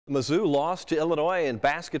Mizzou lost to Illinois in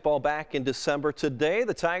basketball back in December. Today,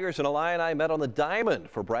 the Tigers and Illini met on the diamond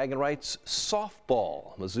for bragging rights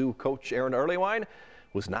softball. Mizzou coach Aaron Earlywine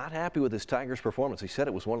was not happy with his Tigers performance. He said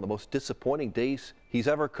it was one of the most disappointing days he's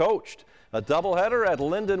ever coached. A doubleheader at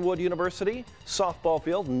Lindenwood University softball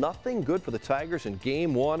field. Nothing good for the Tigers in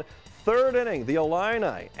game one. Third inning, the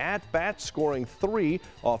Illini at bat scoring 3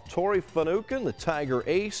 off Tori Finucane, the Tiger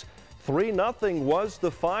ace. 3-0 was the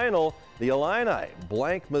final. The Illini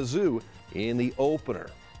blank Mizzou in the opener.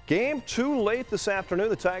 Game 2 late this afternoon.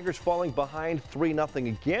 The Tigers falling behind 3-0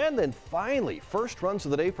 again. Then finally, first runs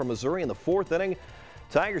of the day for Missouri in the 4th inning.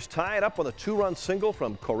 Tigers tie it up on a 2-run single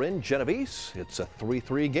from Corinne Genovese. It's a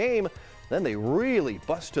 3-3 game. Then they really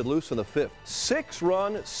busted loose in the 5th.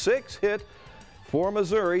 6-run, 6-hit for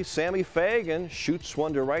Missouri. Sammy Fagan shoots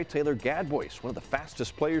one to right. Taylor Gadbois, one of the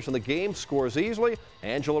fastest players in the game, scores easily.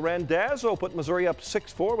 Angela Randazzo put Missouri up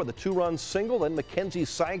 6-4 with a 2-run single. Then Mackenzie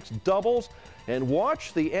Sykes doubles. And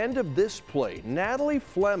watch the end of this play. Natalie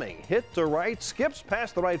Fleming hit to right, skips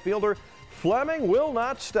past the right fielder. Fleming will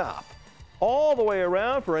not stop. All the way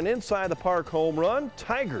around for an inside the park home run.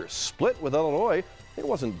 Tigers split with Illinois. It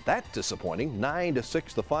wasn't that disappointing.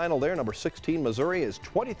 9-6 the final there. Number 16 Missouri is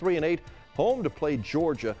 23-8. Home to play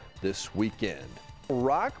Georgia this weekend.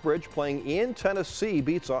 Rockbridge playing in Tennessee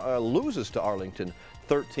loses to Arlington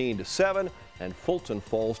 13-7, and Fulton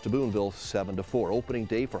falls to Boonville 7-4. Opening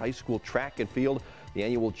day for high school track and field. The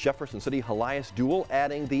annual Jefferson City Helias Duel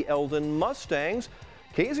adding the Eldon Mustangs.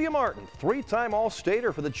 Kezia Martin, 3-time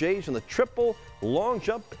All-Stater for the Jays in the triple, long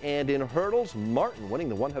jump, and in hurdles. Martin winning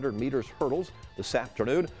the 100 meters hurdles this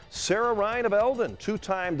afternoon. Sarah Ryan of Eldon,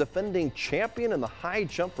 2-time defending champion in the high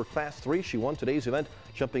jump for Class 3. She won today's event,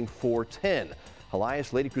 jumping 4:10.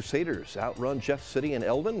 Helias Lady Crusaders outrun Jeff City and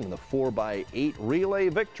Eldon in the 4x8 relay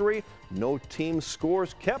victory. No team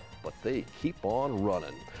scores kept, but they keep on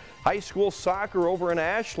running. High school soccer over in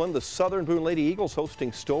Ashland. The Southern Boone Lady Eagles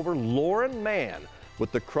hosting Stover. Lauren Mann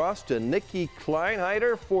with the cross to Nikki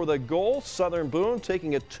Kleinheiter for the goal. Southern Boone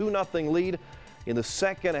taking a 2-0 lead in the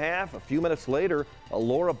second half. A few minutes later,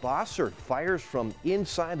 Laura Bossert fires from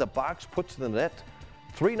inside the box, puts it in the net.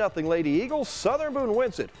 3-0 Lady Eagles. Southern Boone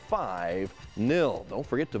wins it 5-0. Don't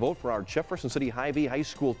forget to vote for our Jefferson City Hy-Vee High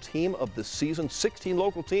School Team of the Season. 16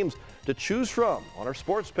 local teams to choose from. On our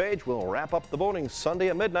sports page, we'll wrap up the voting Sunday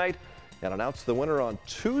at midnight and announce the winner on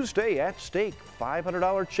Tuesday at stake.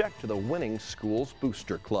 $500 check to the winning Schools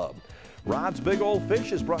Booster Club. Rod's Big Old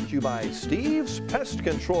Fish is brought to you by Steve's Pest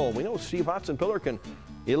Control. We know Steve Hotson-Piller can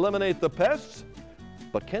eliminate the pests,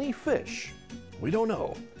 but can he fish? We don't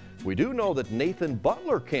know. We do know that Nathan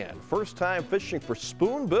Butler can. First time fishing for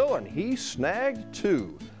spoonbill, and he snagged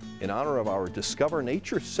 2. In honor of our Discover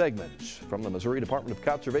Nature segment from the Missouri Department of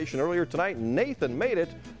Conservation earlier tonight, Nathan made it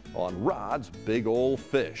on Rod's Big Old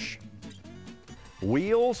Fish.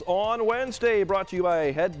 Wheels on Wednesday, brought to you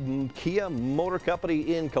by Head Kia Motor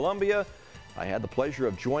Company in Columbia. I had the pleasure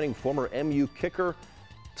of joining former MU kicker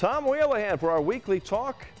Tom Wheelahan for our weekly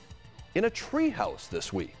talk in a treehouse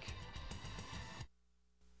this week.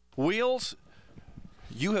 Wheels,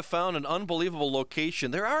 you have found an unbelievable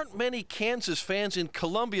location. There aren't many Kansas fans in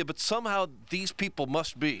Columbia, but somehow these people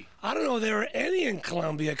must be. I don't know if there are any in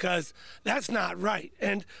Columbia, because that's not right.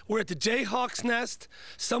 And we're at the Jayhawks nest.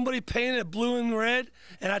 Somebody painted it blue and red.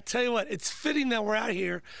 And I tell you what, it's fitting that we're out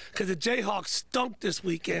here because the Jayhawks stunk this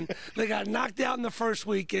weekend. They got knocked out in the first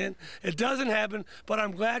weekend. It doesn't happen, but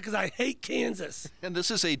I'm glad because I hate Kansas. And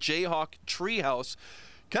this is a Jayhawk treehouse.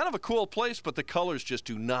 Kind of a cool place, but the colors just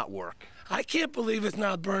do not work. I can't believe it's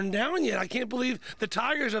not burned down yet. I can't believe the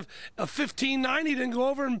Tigers of 1590 didn't go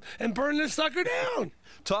over and burn this sucker down.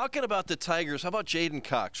 Talking about the Tigers, how about Jaden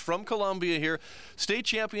Cox from Columbia here, state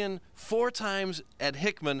champion 4 times at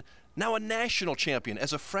Hickman, now a national champion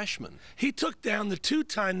as a freshman. He took down the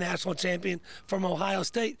 2-time national champion from Ohio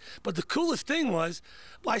State. But the coolest thing was,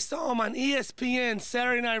 I saw him on ESPN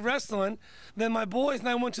Saturday Night Wrestling. Then my boys and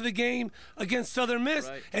I went to the game against Southern Miss,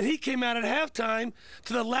 right, and he came out at halftime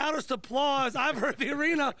to the loudest applause I've heard in the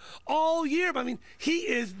arena all year. But I mean, he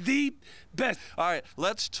is the best. All right,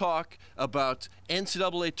 let's talk about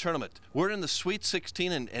NCAA tournament. We're in the Sweet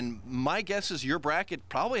 16, and my guess is your bracket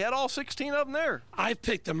probably had all 16 of them there. I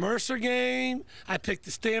picked the Mercer game. I picked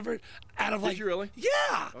the Stanford. Out of Did you really?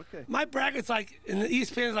 Yeah. Okay. My bracket's like, in the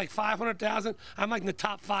ESPN is like 500,000. I'm like in the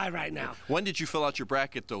top 5 right now. When did you fill out your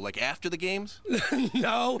bracket, though? Like after the games?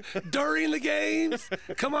 No, during the games.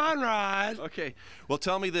 Come on, Rod. Okay. Well,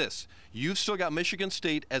 tell me this. You've still got Michigan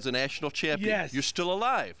State as a national champion. Yes. You're still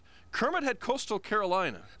alive. Kermit had Coastal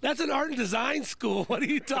Carolina. That's an art and design school. What are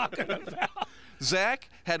you talking about? Zach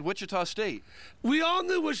had Wichita State. We all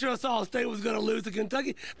knew Wichita State was going to lose to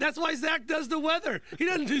Kentucky. That's why Zach does the weather. He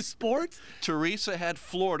doesn't do sports. Teresa had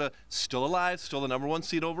Florida, still alive, still the #1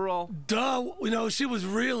 seed overall. Duh. She was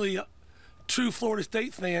really a true Florida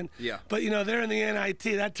State fan. Yeah. But, they're in the NIT.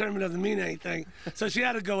 That tournament doesn't mean anything. So she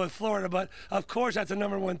had to go with Florida. But, of course, that's a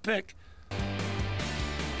 #1 pick.